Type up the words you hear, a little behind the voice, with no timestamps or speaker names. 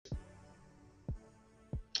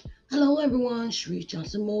Hello, everyone. Sharice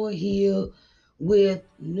Johnson Moore here with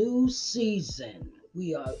new season.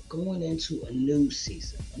 We are going into a new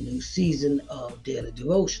season of daily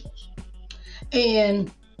devotionals. And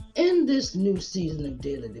in this new season of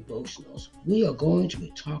daily devotionals, we are going to be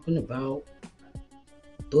talking about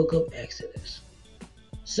Book of Exodus,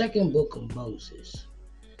 second book of Moses.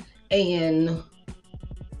 And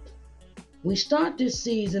we start this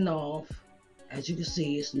season off, as you can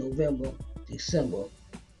see, it's November, December,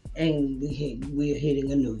 and we are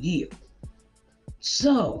hitting a new year.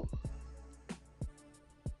 So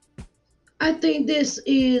I think this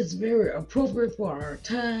is very appropriate for our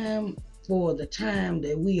time, for the time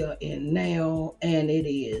that we are in now, and it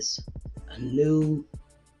is a new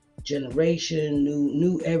generation,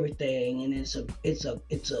 new everything, and it's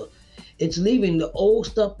leaving the old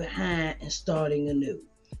stuff behind and starting anew.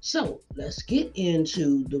 So let's get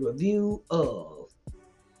into the review of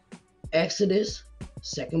Exodus,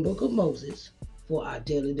 second book of Moses, for our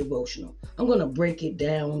daily devotional. I'm going to break it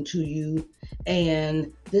down to you,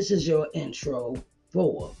 and this is your intro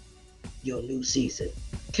for your new season.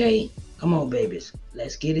 Okay? Come on, babies.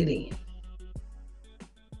 Let's get it in.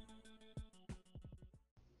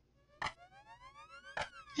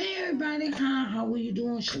 Hey, everybody. Hi, how are you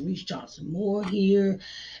doing? Sharice Johnson Moore here,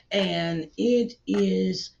 and it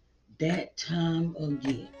is that time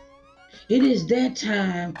again. It is that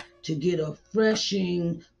time to get a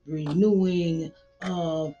freshing, renewing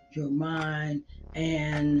of your mind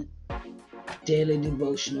and daily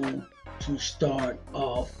devotional to start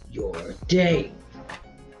off your day.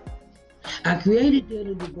 I created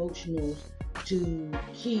daily devotionals to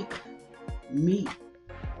keep me,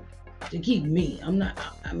 I'm not,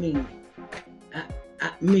 I mean,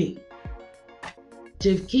 me,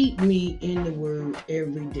 to keep me in the Word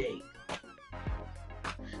every day.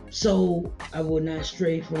 So I will not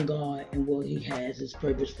stray from God and what He has His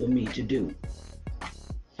purpose for me to do.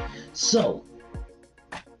 So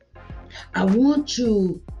I want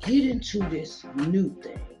to get into this new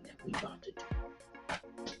thing that we're about to do.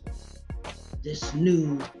 This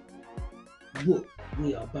new book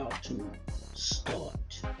we are about to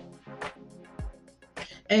start.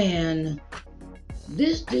 And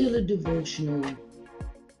this daily devotional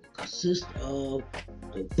consists of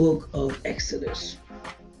the book of Exodus.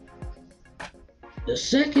 The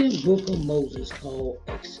second book of Moses called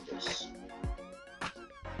Exodus.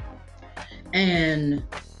 And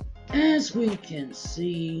as we can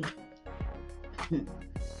see,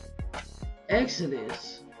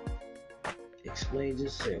 Exodus explains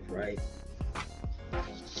itself, right?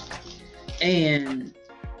 And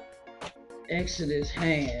Exodus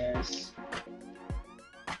has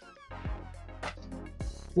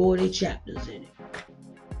 40 chapters in it.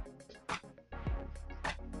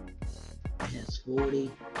 It has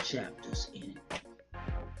 40 chapters in it.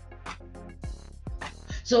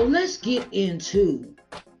 So let's get into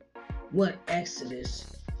what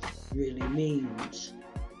Exodus really means.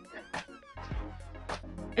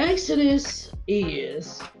 Exodus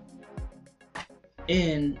is,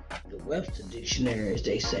 in the Webster Dictionary, as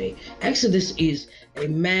they say, Exodus is a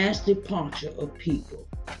mass departure of people,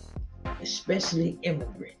 especially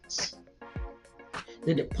immigrants.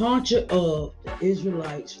 The departure of the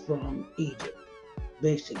Israelites from Egypt.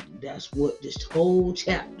 Basically, that's what this whole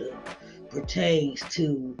chapter pertains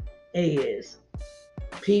to, is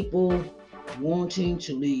people wanting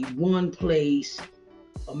to leave one place,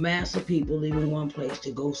 a mass of people leaving one place to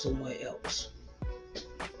go somewhere else.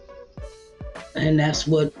 And that's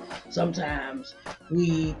what sometimes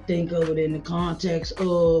we think of it in the context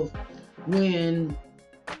of when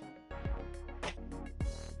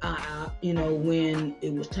when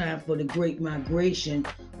it was time for the Great Migration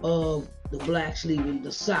of the blacks leaving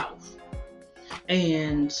the South.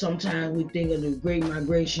 And sometimes we think of the Great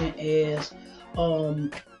Migration as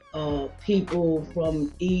people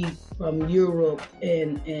from Europe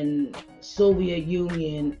and Soviet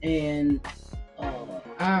Union and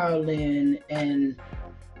Ireland and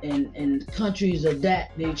countries of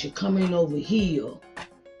that nature coming over here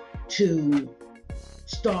to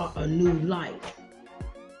start a new life.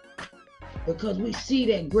 Because we see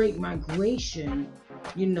that Great Migration,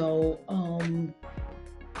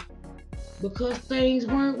 because things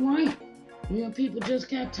weren't right. People just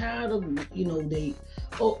got tired of, you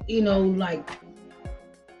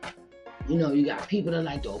got people that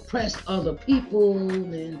like to oppress other people,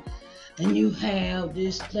 and you have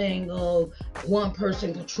this thing of one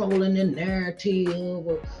person controlling the narrative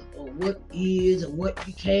or what is and what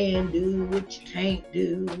you can do, what you can't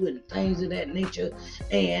do, and things of that nature.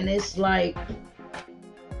 And it's like,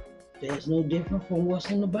 that's no different from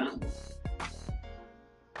what's in the Bible.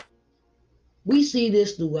 We see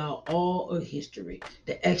this throughout all of history,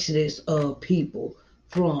 the exodus of people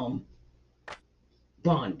from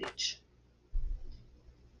bondage.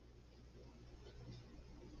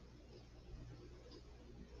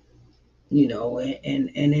 And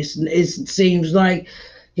it seems like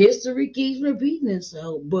history keeps repeating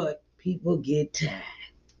itself, but people get tired.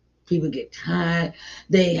 People get tired.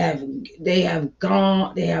 They have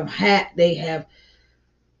gone. They have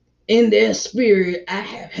in their spirit. I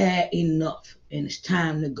have had enough, and it's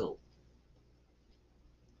time to go.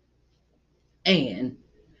 And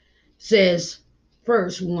says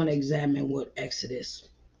first we want to examine what Exodus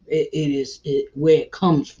where it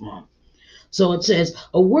comes from. So it says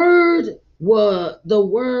a word was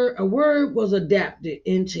adapted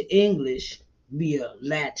into English via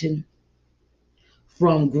Latin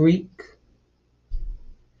from Greek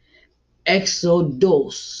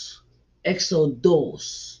exodos,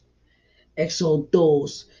 exodos,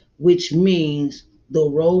 exodos, which means the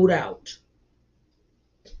road out,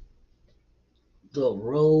 the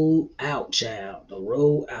road out, child, the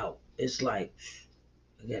road out. It's like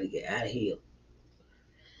I gotta get out of here.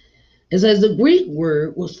 It says the Greek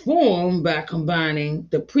word was formed by combining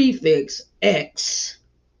the prefix "ex"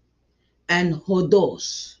 and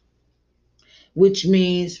 "hodos," which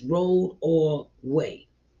means road or way.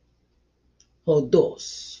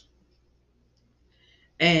 Hodos.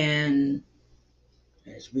 And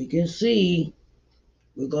as we can see,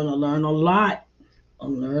 we're going to learn a lot.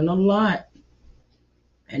 Learn a lot.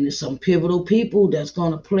 And there's some pivotal people that's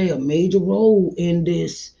going to play a major role in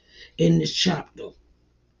this chapter.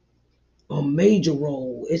 A major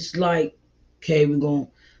role. It's like, okay, we're going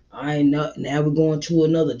I know now we're going to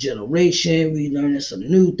another generation. We learning some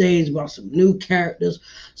new things about some new characters,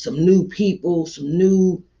 some new people, some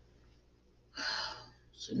new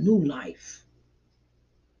life.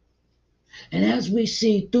 And as we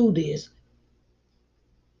see through this,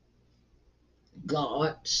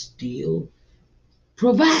 God still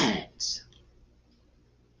provides.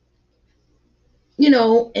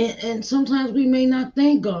 And sometimes we may not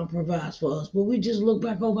think God provides for us, but we just look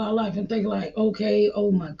back over our life and think like, okay,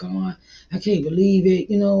 oh my God, I can't believe it,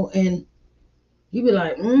 and you be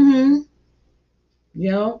like,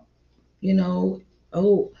 yeah, you know,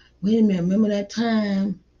 oh, wait a minute, remember that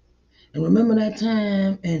time, and remember that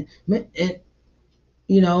time, and it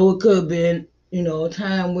could have been, a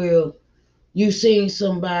time where you seen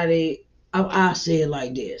somebody. I say it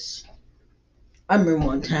like this. I remember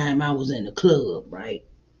one time I was in the club, right?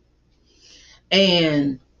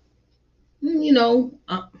 And,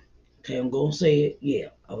 okay, I'm going to say it. Yeah,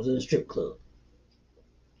 I was in a strip club.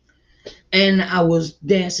 And I was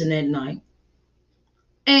dancing that night.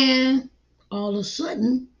 And all of a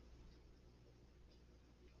sudden,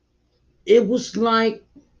 it was like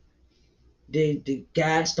the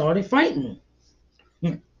guy started fighting.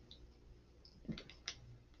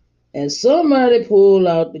 And somebody pulled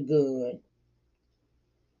out the gun.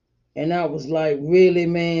 And I was like, really,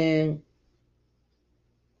 man?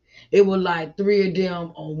 It was like three of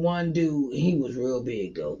them on one dude. He was real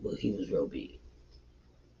big, though, but he was real big.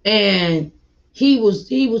 And they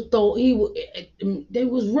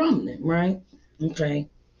was rumbling, right? Okay.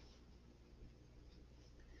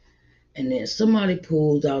 And then somebody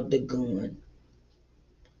pulls out the gun,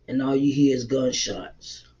 and all you hear is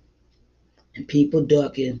gunshots, and people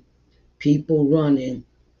ducking, people running,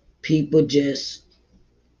 people just,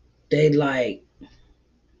 they like,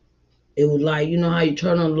 it was like, how you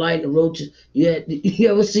turn on the light, the roaches, you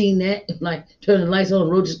ever seen that? Like, turn the lights on,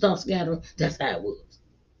 the roaches start scattering. That's how it was,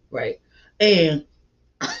 right? And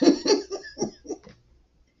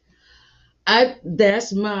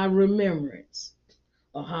that's my remembrance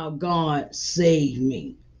of how God saved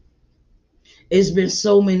me. It's been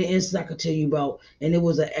so many instances I could tell you about, and it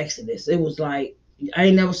was an exodus. It was like I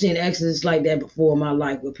ain't never seen an exodus like that before in my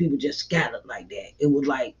life, where people just scattered like that. It was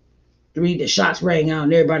like the shots rang out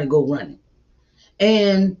and everybody go running,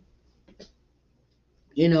 and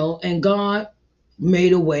and God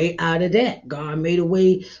made a way out of that. God made a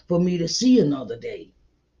way for me to see another day.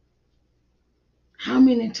 How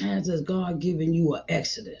many times has God given you an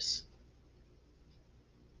exodus?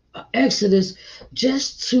 An exodus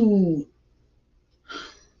just to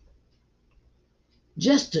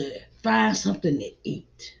find something to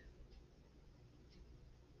eat,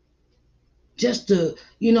 just to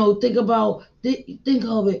think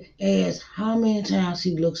of it as how many times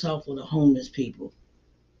he looks out for the homeless people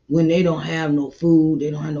when they don't have no food,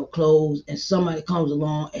 they don't have no clothes, and somebody comes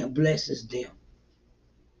along and blesses them.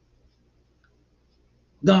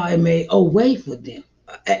 God made a way for them,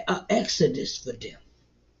 a exodus for them.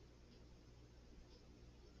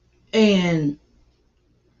 And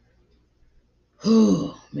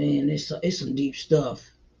Oh man, it's some deep stuff.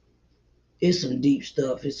 It's some deep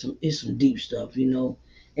stuff. It's some deep stuff,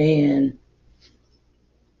 and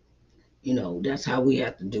that's how we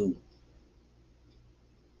have to do.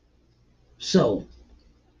 So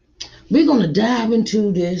we're gonna dive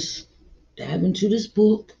into this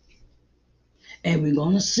book, and we're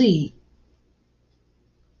gonna see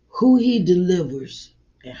who he delivers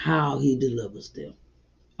and how he delivers them.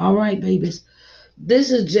 All right, babies.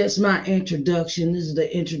 This is just my introduction. This is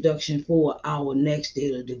the introduction for our next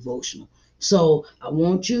daily devotional. So I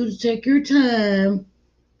want you to take your time.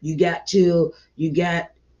 We've got some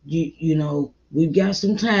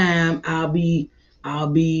time. I'll be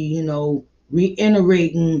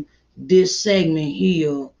reiterating this segment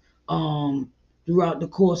here throughout the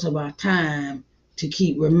course of our time to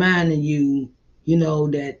keep reminding you,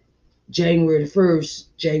 that January the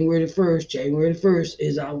 1st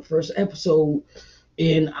is our first episode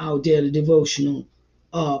in our daily devotional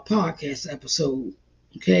podcast episode.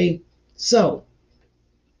 Okay, so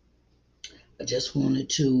I just wanted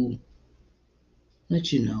to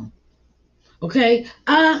let you know. Okay,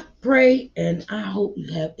 I pray and I hope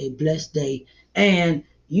you have a blessed day and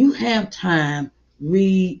you have time.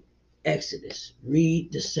 Read Exodus.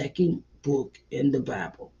 Read the second book in the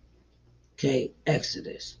Bible. Okay,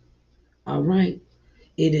 Exodus. All right.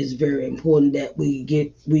 It is very important that we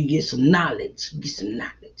get some knowledge. Get some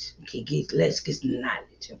knowledge. Okay, let's get some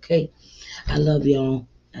knowledge. Okay. I love y'all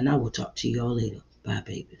and I will talk to y'all later. Bye,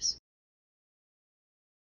 babies.